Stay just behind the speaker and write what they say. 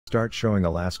start showing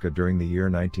Alaska during the year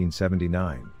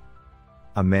 1979.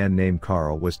 A man named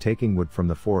Carl was taking wood from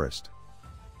the forest.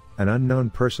 An unknown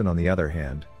person, on the other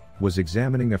hand, was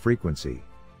examining a frequency.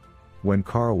 When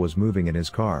Carl was moving in his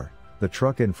car, the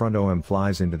truck in front of him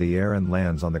flies into the air and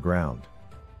lands on the ground.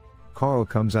 Carl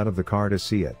comes out of the car to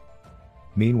see it.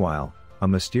 Meanwhile, a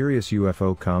mysterious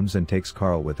UFO comes and takes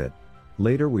Carl with it.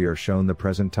 Later we are shown the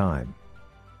present time.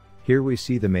 Here we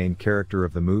see the main character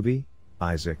of the movie,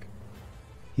 Isaac.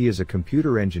 He is a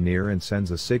computer engineer and sends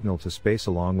a signal to space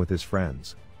along with his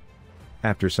friends.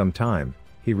 After some time,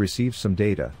 he receives some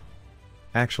data.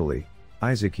 Actually,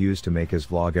 Isaac used to make his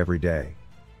vlog every day.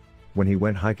 When he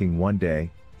went hiking one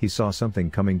day, he saw something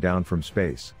coming down from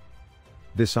space.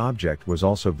 This object was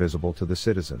also visible to the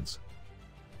citizens.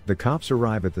 The cops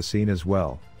arrive at the scene as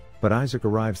well, but Isaac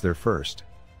arrives there first.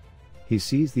 He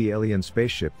sees the alien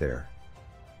spaceship there.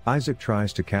 Isaac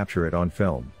tries to capture it on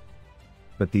film.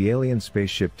 But the alien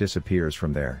spaceship disappears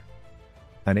from there.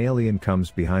 An alien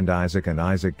comes behind Isaac and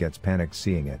Isaac gets panicked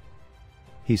seeing it.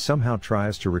 He somehow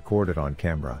tries to record it on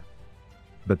camera.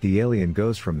 But the alien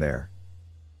goes from there.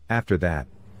 After that,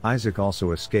 Isaac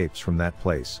also escapes from that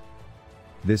place.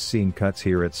 This scene cuts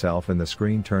here itself and the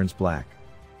screen turns black.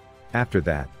 After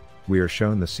that, we are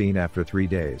shown the scene after 3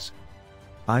 days.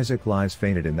 Isaac lies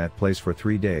fainted in that place for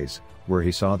 3 days, where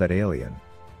he saw that alien.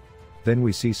 Then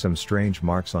we see some strange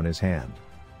marks on his hand.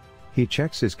 He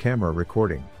checks his camera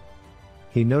recording.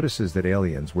 He notices that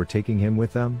aliens were taking him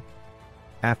with them.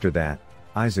 After that,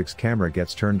 Isaac's camera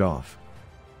gets turned off.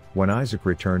 When Isaac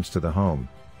returns to the home,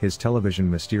 his television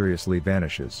mysteriously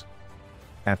vanishes.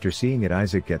 After seeing it,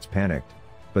 Isaac gets panicked,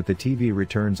 but the TV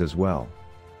returns as well.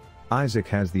 Isaac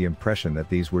has the impression that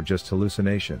these were just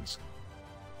hallucinations.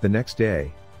 The next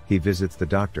day, he visits the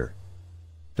doctor.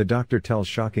 The doctor tells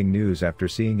shocking news after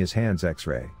seeing his hand's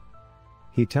X-ray.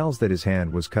 He tells that his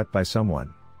hand was cut by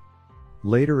someone.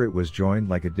 Later it was joined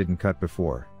like it didn't cut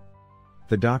before.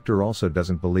 The doctor also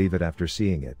doesn't believe it after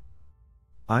seeing it.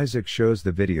 Isaac shows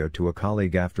the video to a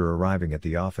colleague after arriving at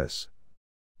the office,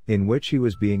 in which he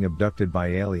was being abducted by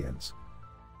aliens.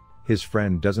 His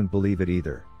friend doesn't believe it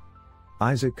either.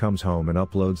 Isaac comes home and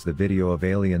uploads the video of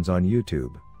aliens on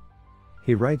YouTube.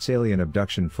 He writes alien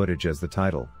abduction footage as the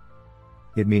title.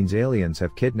 It means aliens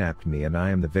have kidnapped me and I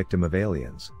am the victim of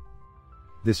aliens.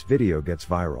 This video gets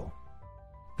viral.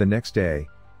 The next day,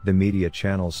 the media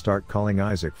channels start calling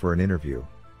Isaac for an interview.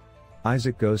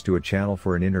 Isaac goes to a channel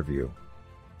for an interview.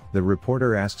 The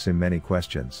reporter asks him many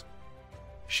questions.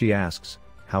 She asks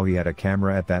how he had a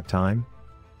camera at that time.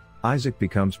 Isaac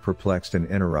becomes perplexed and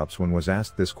interrupts when was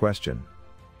asked this question.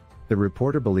 The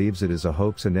reporter believes it is a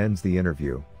hoax and ends the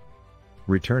interview.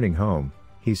 Returning home,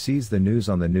 he sees the news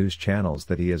on the news channels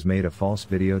that he has made a false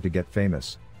video to get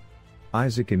famous.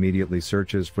 Isaac immediately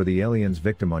searches for the alien's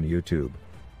victim on YouTube.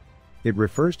 It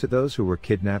refers to those who were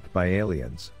kidnapped by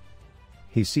aliens.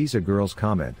 He sees a girl's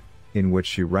comment, in which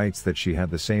she writes that she had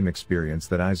the same experience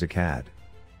that Isaac had.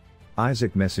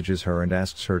 Isaac messages her and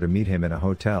asks her to meet him in a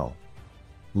hotel.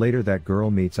 Later that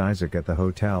girl meets Isaac at the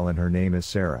hotel and her name is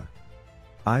Sarah.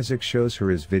 Isaac shows her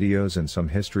his videos and some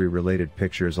history-related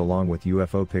pictures along with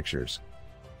UFO pictures.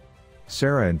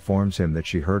 Sarah informs him that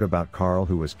she heard about Carl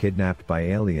who was kidnapped by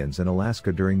aliens in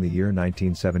Alaska during the year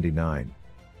 1979.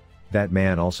 That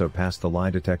man also passed the lie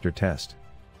detector test.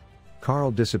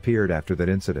 Carl disappeared after that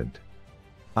incident.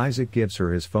 Isaac gives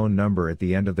her his phone number at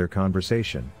the end of their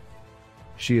conversation.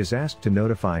 She is asked to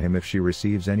notify him if she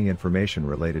receives any information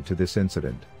related to this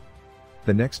incident.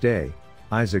 The next day,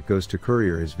 Isaac goes to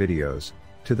courier his videos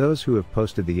to those who have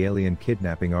posted the alien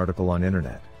kidnapping article on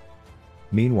internet.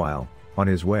 Meanwhile, on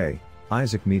his way,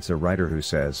 Isaac meets a writer who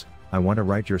says, "I want to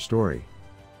write your story.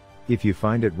 If you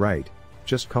find it right,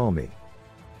 just call me."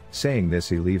 Saying this,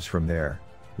 he leaves from there,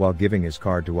 while giving his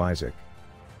card to Isaac.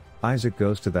 Isaac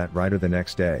goes to that writer the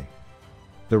next day.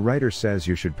 The writer says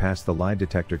you should pass the lie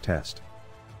detector test.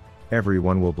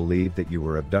 Everyone will believe that you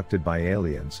were abducted by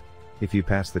aliens, if you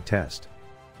pass the test,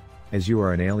 as you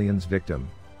are an alien's victim.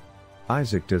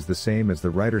 Isaac does the same as the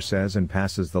writer says and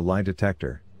passes the lie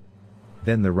detector.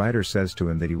 Then the writer says to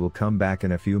him that he will come back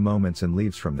in a few moments and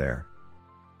leaves from there.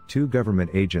 2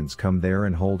 government agents come there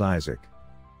and hold Isaac.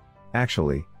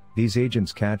 Actually, these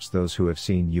agents catch those who have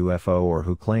seen UFO or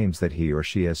who claims that he or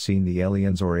she has seen the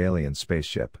aliens or alien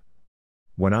spaceship.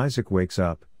 When Isaac wakes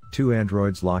up, 2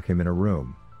 androids lock him in a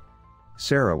room.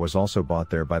 Sarah was also bought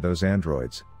there by those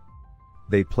androids.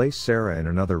 They place Sarah in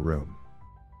another room.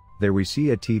 There we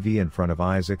see a TV in front of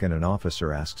Isaac and an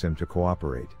officer asks him to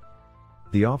cooperate.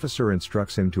 The officer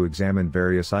instructs him to examine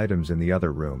various items in the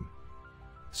other room,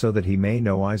 so that he may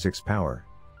know Isaac's power.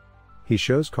 He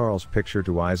shows Carl's picture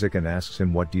to Isaac and asks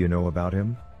him, "What do you know about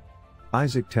him?"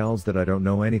 Isaac tells that I don't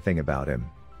know anything about him.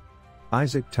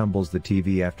 Isaac tumbles the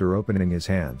TV after opening his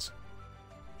hands.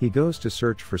 He goes to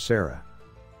search for Sarah.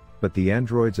 But the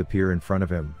androids appear in front of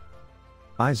him.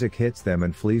 Isaac hits them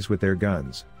and flees with their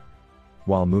guns.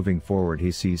 While moving forward,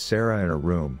 he sees Sarah in a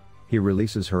room. He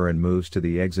releases her and moves to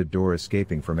the exit door,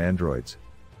 escaping from androids.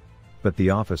 But the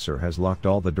officer has locked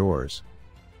all the doors.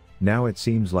 Now it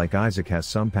seems like Isaac has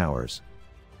some powers.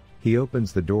 He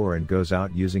opens the door and goes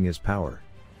out using his power.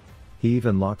 He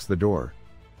even locks the door.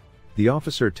 The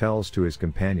officer tells to his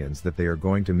companions that they are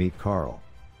going to meet Carl.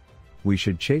 We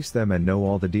should chase them and know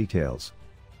all the details.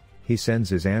 He sends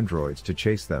his androids to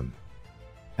chase them.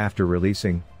 After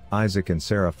releasing, Isaac and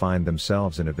Sarah find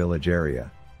themselves in a village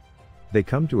area. They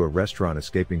come to a restaurant,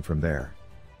 escaping from there.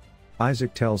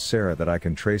 Isaac tells Sarah that I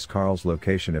can trace Carl's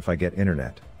location if I get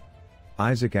internet.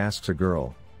 Isaac asks a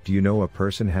girl, "Do you know a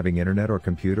person having internet or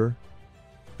computer?"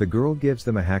 The girl gives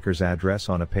them a hacker's address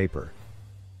on a paper.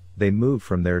 They move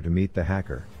from there to meet the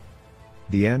hacker.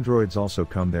 The androids also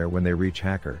come there when they reach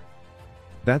hacker.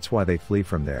 That's why they flee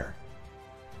from there.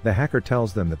 The hacker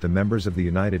tells them that the members of the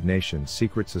United Nations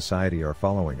secret society are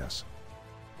following us.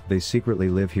 They secretly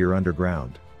live here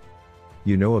underground.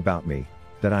 You know about me,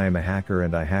 that I am a hacker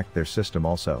and I hacked their system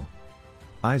also.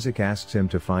 Isaac asks him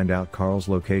to find out Carl's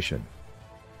location.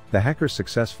 The hacker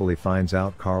successfully finds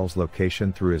out Carl's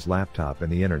location through his laptop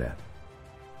and the internet.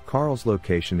 Carl's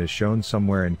location is shown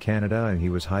somewhere in Canada and he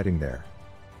was hiding there.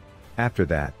 After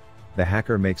that, the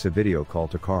hacker makes a video call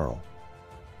to Carl.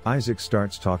 Isaac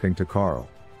starts talking to Carl.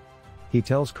 He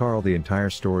tells Carl the entire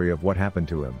story of what happened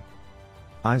to him.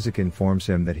 Isaac informs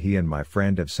him that he and my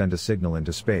friend have sent a signal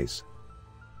into space.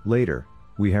 Later,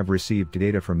 we have received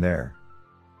data from there.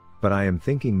 But I am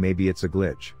thinking maybe it's a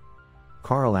glitch.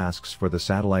 Carl asks for the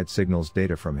satellite signal's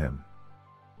data from him.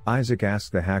 Isaac asks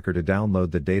the hacker to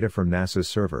download the data from NASA's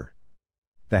server.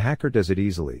 The hacker does it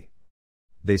easily.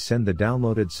 They send the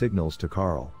downloaded signals to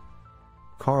Carl.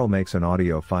 Carl makes an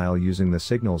audio file using the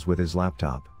signals with his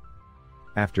laptop.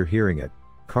 After hearing it,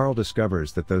 Carl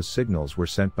discovers that those signals were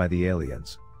sent by the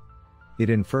aliens. It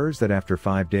infers that after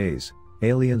 5 days,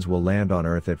 aliens will land on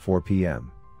Earth at 4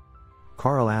 p.m.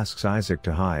 Carl asks Isaac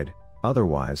to hide,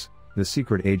 otherwise, the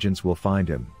secret agents will find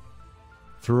him.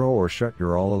 Throw or shut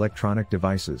your all electronic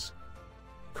devices.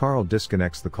 Carl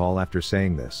disconnects the call after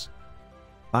saying this.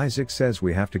 Isaac says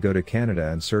we have to go to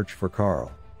Canada and search for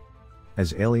Carl,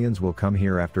 as aliens will come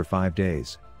here after 5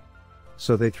 days.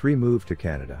 So they three move to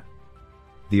Canada.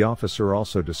 The officer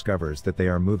also discovers that they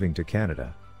are moving to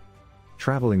Canada.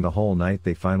 Traveling the whole night,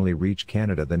 they finally reach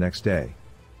Canada the next day.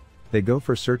 They go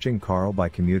for searching Carl by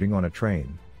commuting on a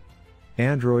train.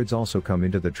 Androids also come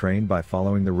into the train by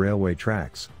following the railway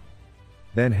tracks.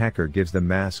 Then hacker gives them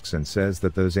masks and says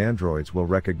that those androids will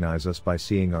recognize us by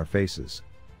seeing our faces.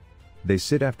 They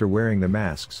sit after wearing the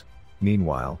masks.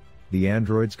 Meanwhile, the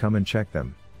androids come and check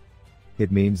them.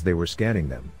 It means they were scanning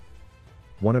them.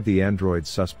 One of the androids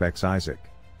suspects Isaac.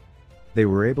 They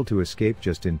were able to escape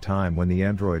just in time when the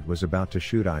android was about to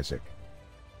shoot Isaac.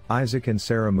 Isaac and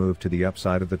Sarah move to the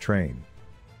upside of the train,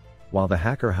 while the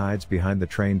hacker hides behind the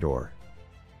train door.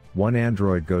 One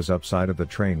android goes upside of the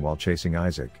train while chasing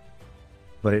Isaac,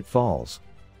 but it falls.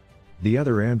 The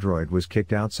other android was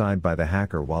kicked outside by the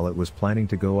hacker while it was planning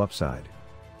to go upside.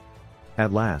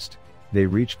 At last, they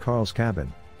reach Carl's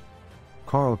cabin.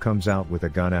 Carl comes out with a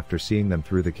gun after seeing them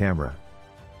through the camera.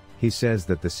 He says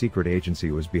that the secret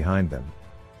agency was behind them.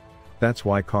 That's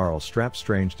why Carl straps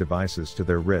strange devices to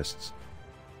their wrists.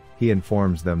 He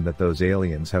informs them that those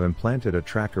aliens have implanted a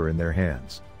tracker in their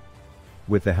hands.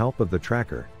 With the help of the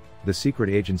tracker, the secret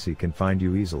agency can find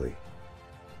you easily.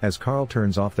 As Carl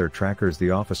turns off their trackers,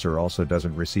 the officer also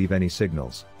doesn't receive any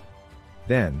signals.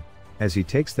 Then, as he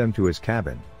takes them to his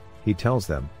cabin, he tells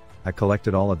them, "I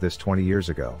collected all of this 20 years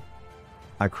ago.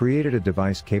 I created a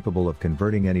device capable of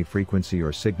converting any frequency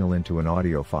or signal into an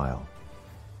audio file.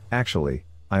 Actually,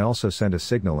 I also sent a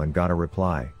signal and got a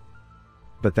reply.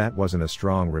 But that wasn't a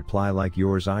strong reply like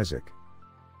yours, Isaac."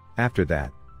 After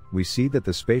that, we see that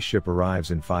the spaceship arrives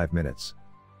in 5 minutes.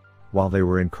 While they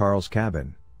were in Carl's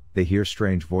cabin, they hear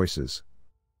strange voices.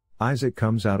 Isaac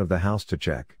comes out of the house to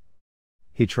check.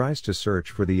 He tries to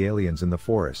search for the aliens in the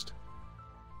forest.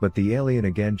 But the alien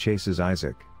again chases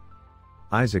Isaac.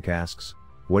 Isaac asks,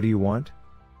 "What do you want?"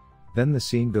 Then the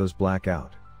scene goes black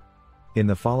out. In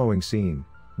the following scene,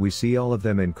 we see all of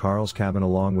them in Carl's cabin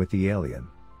along with the alien.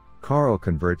 Carl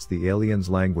converts the alien's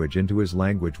language into his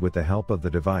language with the help of the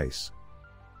device.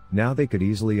 Now they could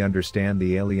easily understand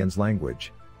the alien's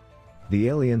language. The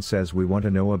alien says, "We want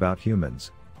to know about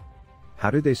humans.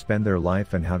 How do they spend their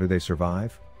life and how do they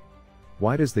survive?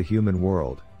 Why does the human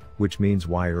world, which means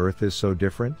why Earth is so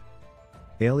different?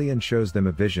 Alien shows them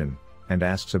a vision, and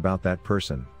asks about that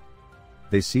person.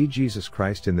 They see Jesus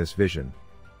Christ in this vision.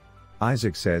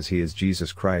 Isaac says he is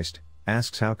Jesus Christ,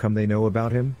 asks how come they know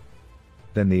about him?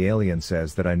 Then the alien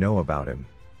says that I know about him.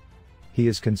 He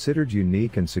is considered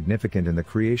unique and significant in the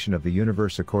creation of the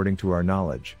universe according to our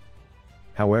knowledge.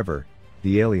 However,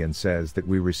 the alien says that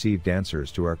we received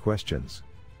answers to our questions.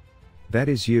 That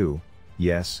is you,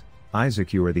 yes,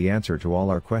 Isaac, you are the answer to all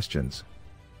our questions.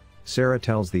 Sarah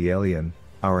tells the alien,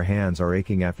 our hands are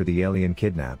aching after the alien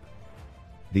kidnap.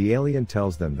 The alien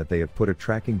tells them that they have put a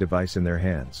tracking device in their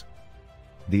hands.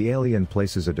 The alien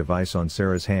places a device on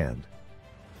Sarah's hand.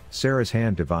 Sarah's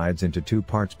hand divides into two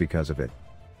parts because of it.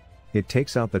 It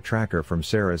takes out the tracker from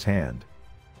Sarah's hand.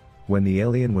 When the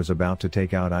alien was about to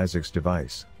take out Isaac's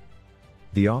device,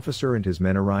 the officer and his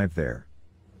men arrived there.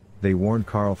 They warn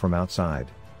Carl from outside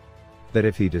that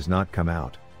if he does not come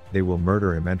out, they will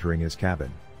murder him entering his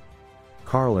cabin.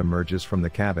 Carl emerges from the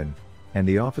cabin, and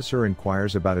the officer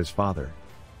inquires about his father.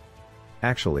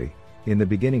 Actually, in the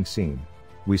beginning scene,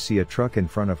 we see a truck in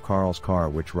front of Carl's car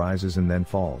which rises and then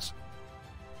falls.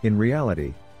 In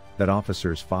reality, that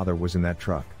officer's father was in that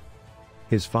truck.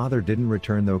 His father didn't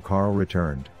return though Carl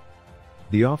returned.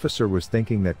 The officer was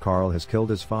thinking that Carl has killed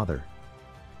his father.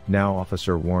 Now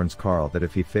officer warns Carl that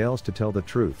if he fails to tell the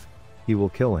truth, he will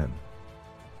kill him.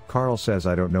 Carl says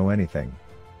I don't know anything.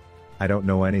 I don't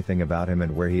know anything about him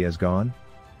and where he has gone.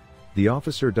 The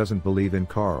officer doesn't believe in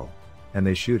Carl, and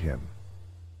they shoot him.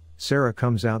 Sarah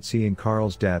comes out seeing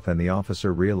Carl's death and the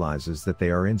officer realizes that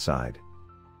they are inside.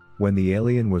 When the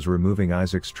alien was removing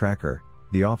Isaac's tracker,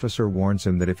 the officer warns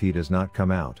him that if he does not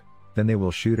come out, then they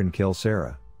will shoot and kill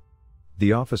Sarah.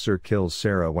 The officer kills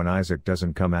Sarah when Isaac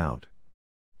doesn't come out.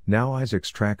 Now Isaac's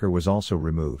tracker was also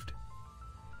removed.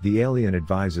 The alien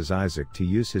advises Isaac to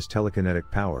use his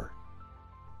telekinetic power.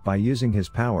 By using his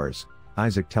powers,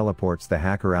 Isaac teleports the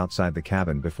hacker outside the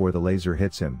cabin before the laser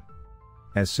hits him.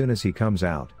 As soon as he comes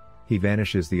out, he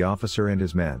vanishes the officer and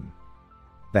his men.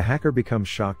 The hacker becomes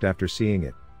shocked after seeing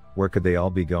it. Where could they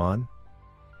all be gone?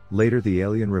 Later the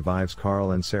alien revives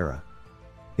Carl and Sarah.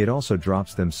 It also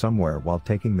drops them somewhere while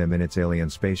taking them in its alien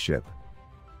spaceship.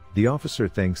 The officer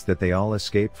thinks that they all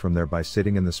escaped from there by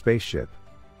sitting in the spaceship.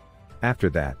 After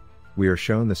that, we are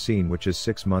shown the scene which is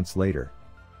 6 months later.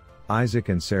 Isaac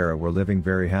and Sarah were living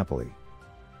very happily.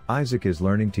 Isaac is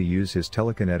learning to use his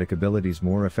telekinetic abilities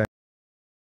more effectively.